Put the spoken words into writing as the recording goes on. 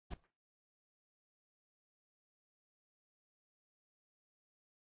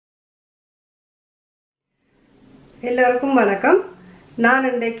எல்லோருக்கும் வணக்கம். நான்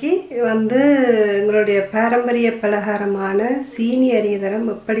இன்றைக்கு எங்களுடைய பாரம்பரிய பலகாரமான சீனி அரியதரம்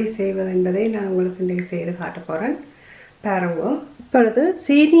எப்படி செய்வது என்பதை நான் உங்களுக்கு இன்றைக்கு செய்து காட்ட போகிறேன். பாருங்க. இப்பொழுது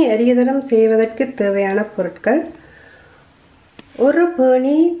சீனி அரியதரம் செய்வதற்கு தேவையான பொருட்கள்: ஒரு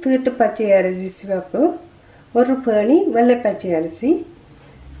பேணி தீட்டு பச்சை அரிசி சிவப்பு, ஒரு பேணி வெள்ளை பச்சை அரிசி,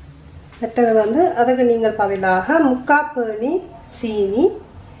 மற்றது அதுக்கு நீங்கள் பதிலாக 3/4 பேணி சீனி,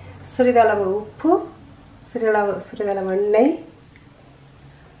 சிறிதளவு உப்பு, சிறிதளவு எண்ணெய்,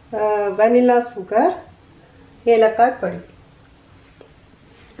 வனிலா சுகர், ஏலக்காய் பொடி.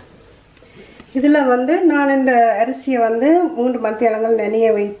 இதில் நான் இந்த அரிசியை 3 மணித்தியாலங்கள்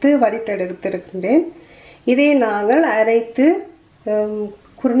நனைய வைத்து வடித்தெடுத்திருக்கின்றேன். இதை நாங்கள் அரைத்து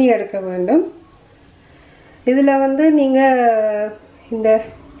குறுனி எடுக்க வேண்டும். இதில் நீங்கள்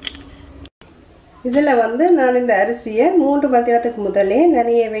நான் இந்த அரிசியை 3 மணித்தியாலத்துக்கு முதலே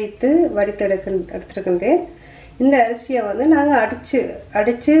நனைய வைத்து எடுத்திருக்கின்றேன். இந்த அரிசியை நாங்கள்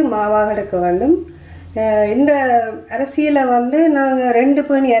அடித்து மாவாக எடுக்க வேண்டும். இந்த அரிசியில் நாங்கள் 2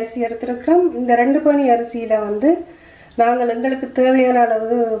 பேணி அரிசி எடுத்திருக்கிறோம். இந்த 2 பேணி அரிசியில் நாங்கள் எங்களுக்கு தேவையான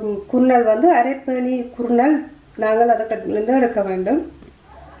அளவு குருணல் 1/2 பேணி குருணல் நாங்கள் அதுக்கு எடுக்க வேண்டும்.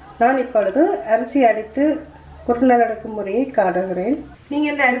 நான் இப்பொழுது அரிசி அடித்து குருணல் எடுக்கும் முறையை காட்டுகிறேன்.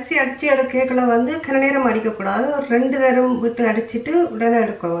 நீங்கள் இந்த அரிசி அடித்து எடுக்கல கன நேரம் அடிக்கக்கூடாது. ஒரு 2 தரம் விட்டு அடிச்சுட்டு உடனே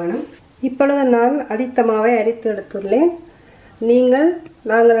எடுக்க வேணும். இப்பொழுது நான் அடித்த மாவை அடித்து எடுத்துள்ளேன்.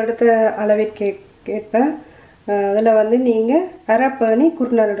 நாங்கள் எடுத்த அளவிற்கேற்ப அதில் நீங்கள் 1/2 பேணி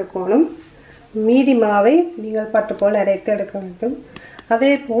குருணல் எடுக்கணும். மீதி மாவை நீங்கள் பட்டு போல் அரைத்து எடுக்க வேண்டும்.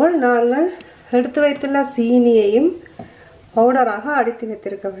 அதே போல் நாங்கள் எடுத்து வைத்துள்ள சீனியையும் பவுடராக அடித்து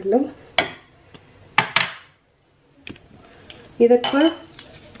வைத்திருக்க வேண்டும். இதற்குள்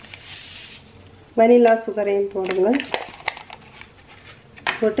வனிலா சுகரையும் போடுங்கள்.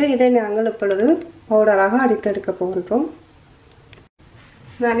 போட்டு இதை நாங்கள் இப்பொழுது பவுடராக அடித்தெடுக்க போகின்றோம்.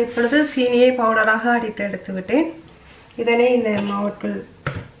 நான் இப்பொழுது சீனியை பவுடராக அடித்து எடுத்து விட்டேன். இதனை இந்த மாவுக்குள்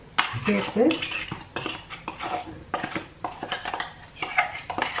சேர்த்து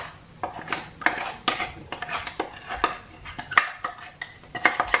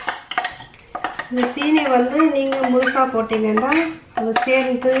இந்த சீனி நீங்கள் முழுசாக போட்டிங்கன்னா அது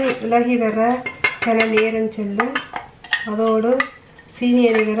சேர்ந்து விலகி வர கன நேரம் செல்லும். அதோடு சீனி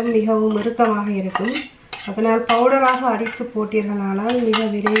அரிதரம் மிகவும் இறுக்கமாக இருக்கும். அதனால் பவுடராக அடித்து போட்டீர்களானால் மிக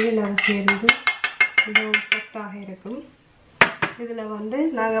விரைவில் அது சேர்ந்து மிகவும் சாஃப்டாக இருக்கும். இதில்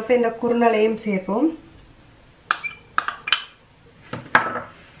நாங்கள் இப்போ இந்த குருணலையும் சேர்ப்போம்.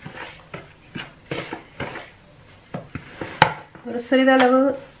 ஒரு சிறிதளவு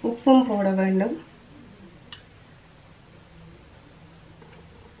உப்பும் போட வேண்டும்.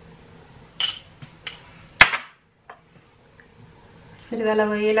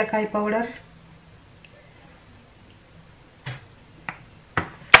 சிறிதளவு ஏலக்காய் பவுடர்,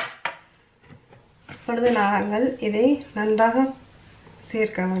 இப்பொழுது நாங்கள் இதை நன்றாக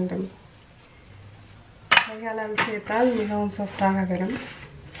சேர்க்க வேண்டும். கையால் சேர்த்தால் மிகவும் சாஃப்டாக வரும்.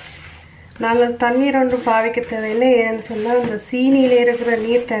 நாங்கள் தண்ணீர் ஒன்றும் பாவிக்க தேவையில்லை. ஏன்னு சொன்னால் அந்த சீனியில் இருக்கிற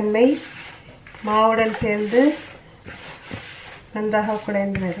நீர்த்தன்மை மாவுடன் சேர்ந்து நன்றாக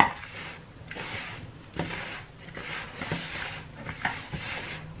குழைந்து வரும்.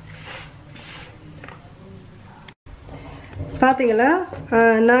 பார்த்தீங்களா,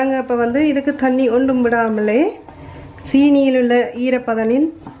 நாங்கள் இப்போ இதுக்கு தண்ணி ஒன்றும் விடாமலே சீனியில் உள்ள ஈரப்பதனில்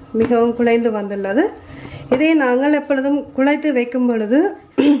மிகவும் குழைந்து வந்துள்ளது. இதை நாங்கள் எப்பொழுதும் குழைத்து வைக்கும் பொழுது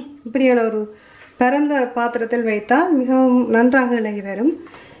இப்படியான ஒரு பரந்த பாத்திரத்தில் வைத்தால் மிகவும் நன்றாக இலகி வரும்.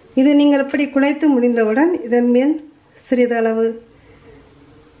 இது நீங்கள் இப்படி குழைத்து முடிந்தவுடன் இதன் மேல் சிறிதளவு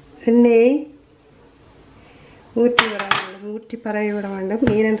எண்ணெயை ஊற்றி பரவி விட வேண்டும்.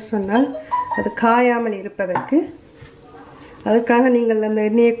 ஏனென்று சொன்னால் அது காயாமல் இருப்பதற்கு. அதுக்காக நீங்கள் அந்த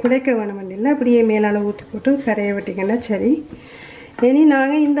எண்ணெயை குழைக்க வேணும் இல்லை, அப்படியே மேலால் ஊற்றி போட்டு கரைய விட்டீங்கன்னா சரி. இனி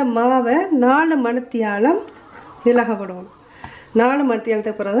நாங்கள் இந்த மாவை 4 மணித்தியாலம் இலக விடுவோம். 4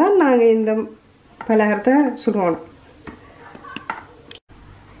 மணித்தியாலத்துக்கு பிறகு தான் நாங்கள் இந்த பலகாரத்தை சுடுவோம்.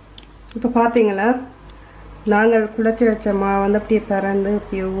 இப்போ பார்த்தீங்களா, நாங்கள் குழைச்சி வச்ச மாவு அப்படியே பறந்து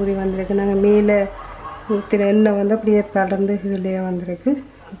அப்படியே ஊறி வந்திருக்கு. நாங்கள் மேலே ஊற்றின எண்ணெய் அப்படியே பறந்து இதுலேயே வந்திருக்கு.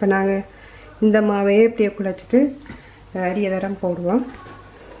 இப்போ நாங்கள் இந்த மாவையே அப்படியே குழைச்சிட்டு அரியதரம் போடுவோம்.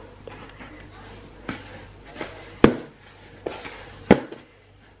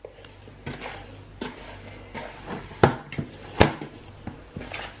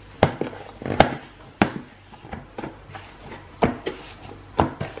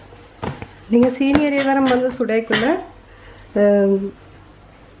 நீங்கள் சீனி அரியதரம் சுடைக்குள்ள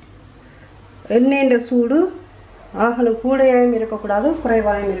எண்ணெயின் சூடு ஆகலும் கூடையாயும் இருக்கக்கூடாது,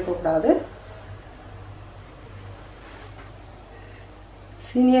 குறைவாயும் இருக்கக்கூடாது.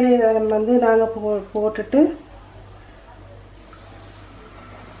 சீனியர் இதரம் வந்து நாங்கள் போட்டுட்டு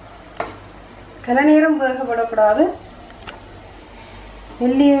கன நேரம் வேகப்படக்கூடாது.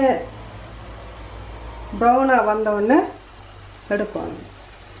 மெல்லிய ப்ரௌனாக வந்தவுடனே எடுக்கணும்.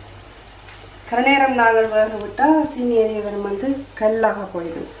 கன நேரம் நாங்கள் வேக விட்டால் சீனியர் இதரம் வந்து கல்லாக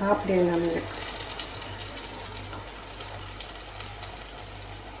போயிடும், சாப்பிட நம்ம.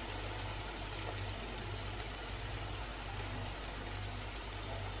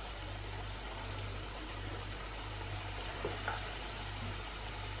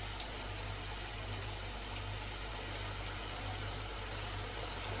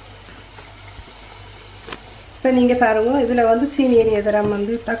 இப்போ நீங்கள் பாருங்கள், இதில் வந்து சீனியர் இதரம்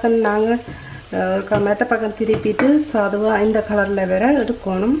வந்து டக்குன்னு நாங்கள் மெட்ட பக்கம் திருப்பிட்டு சாதுவாக இந்த கலரில் வேற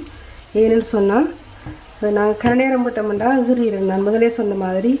எடுக்கணும். ஏன்னு சொன்னால் நாங்கள் கன நேரம் விட்டோம்னா எகிறிடும். நான் முதலே சொன்ன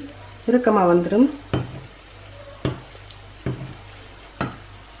மாதிரி இறுக்கமாக வந்துடும்.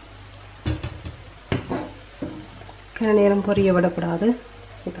 கன நேரம் பொரிய விடக்கூடாது.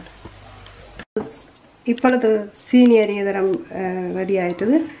 இப்பொழுது சீனியர் இதரம் ரெடி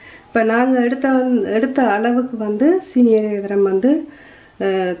ஆயிட்டுது. இப்போ நாங்கள் எடுத்த அளவுக்கு வந்து சீனியர் இதரம் வந்து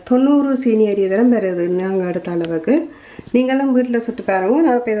 90 சீனியர் இதரம் வருது. நாங்கள் எடுத்த அளவுக்கு நீங்களும் வீட்டில் சுட்டு பாருங்க.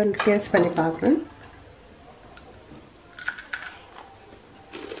 நான் இப்போ இதை டேஸ்ட் பண்ணி பார்க்குறேன்.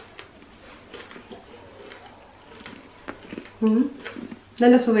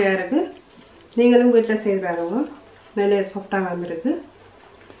 நல்ல சுவையாக இருக்குது. நீங்களும் வீட்டில் செய்து பாருங்க. நல்ல சாஃப்டாக வந்திருக்கு.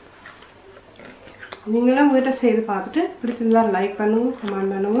 நீங்களும் வீட்டை செய்து பார்த்துட்டு பிடிச்சிருந்தால் லைக் பண்ணுங்க,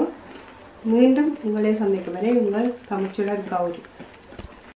 கமெண்ட் பண்ணுங்க. மீண்டும் உங்களே சந்திக்கும் வரை உங்கள் தமிழ்ச்சொலர் கௌரி.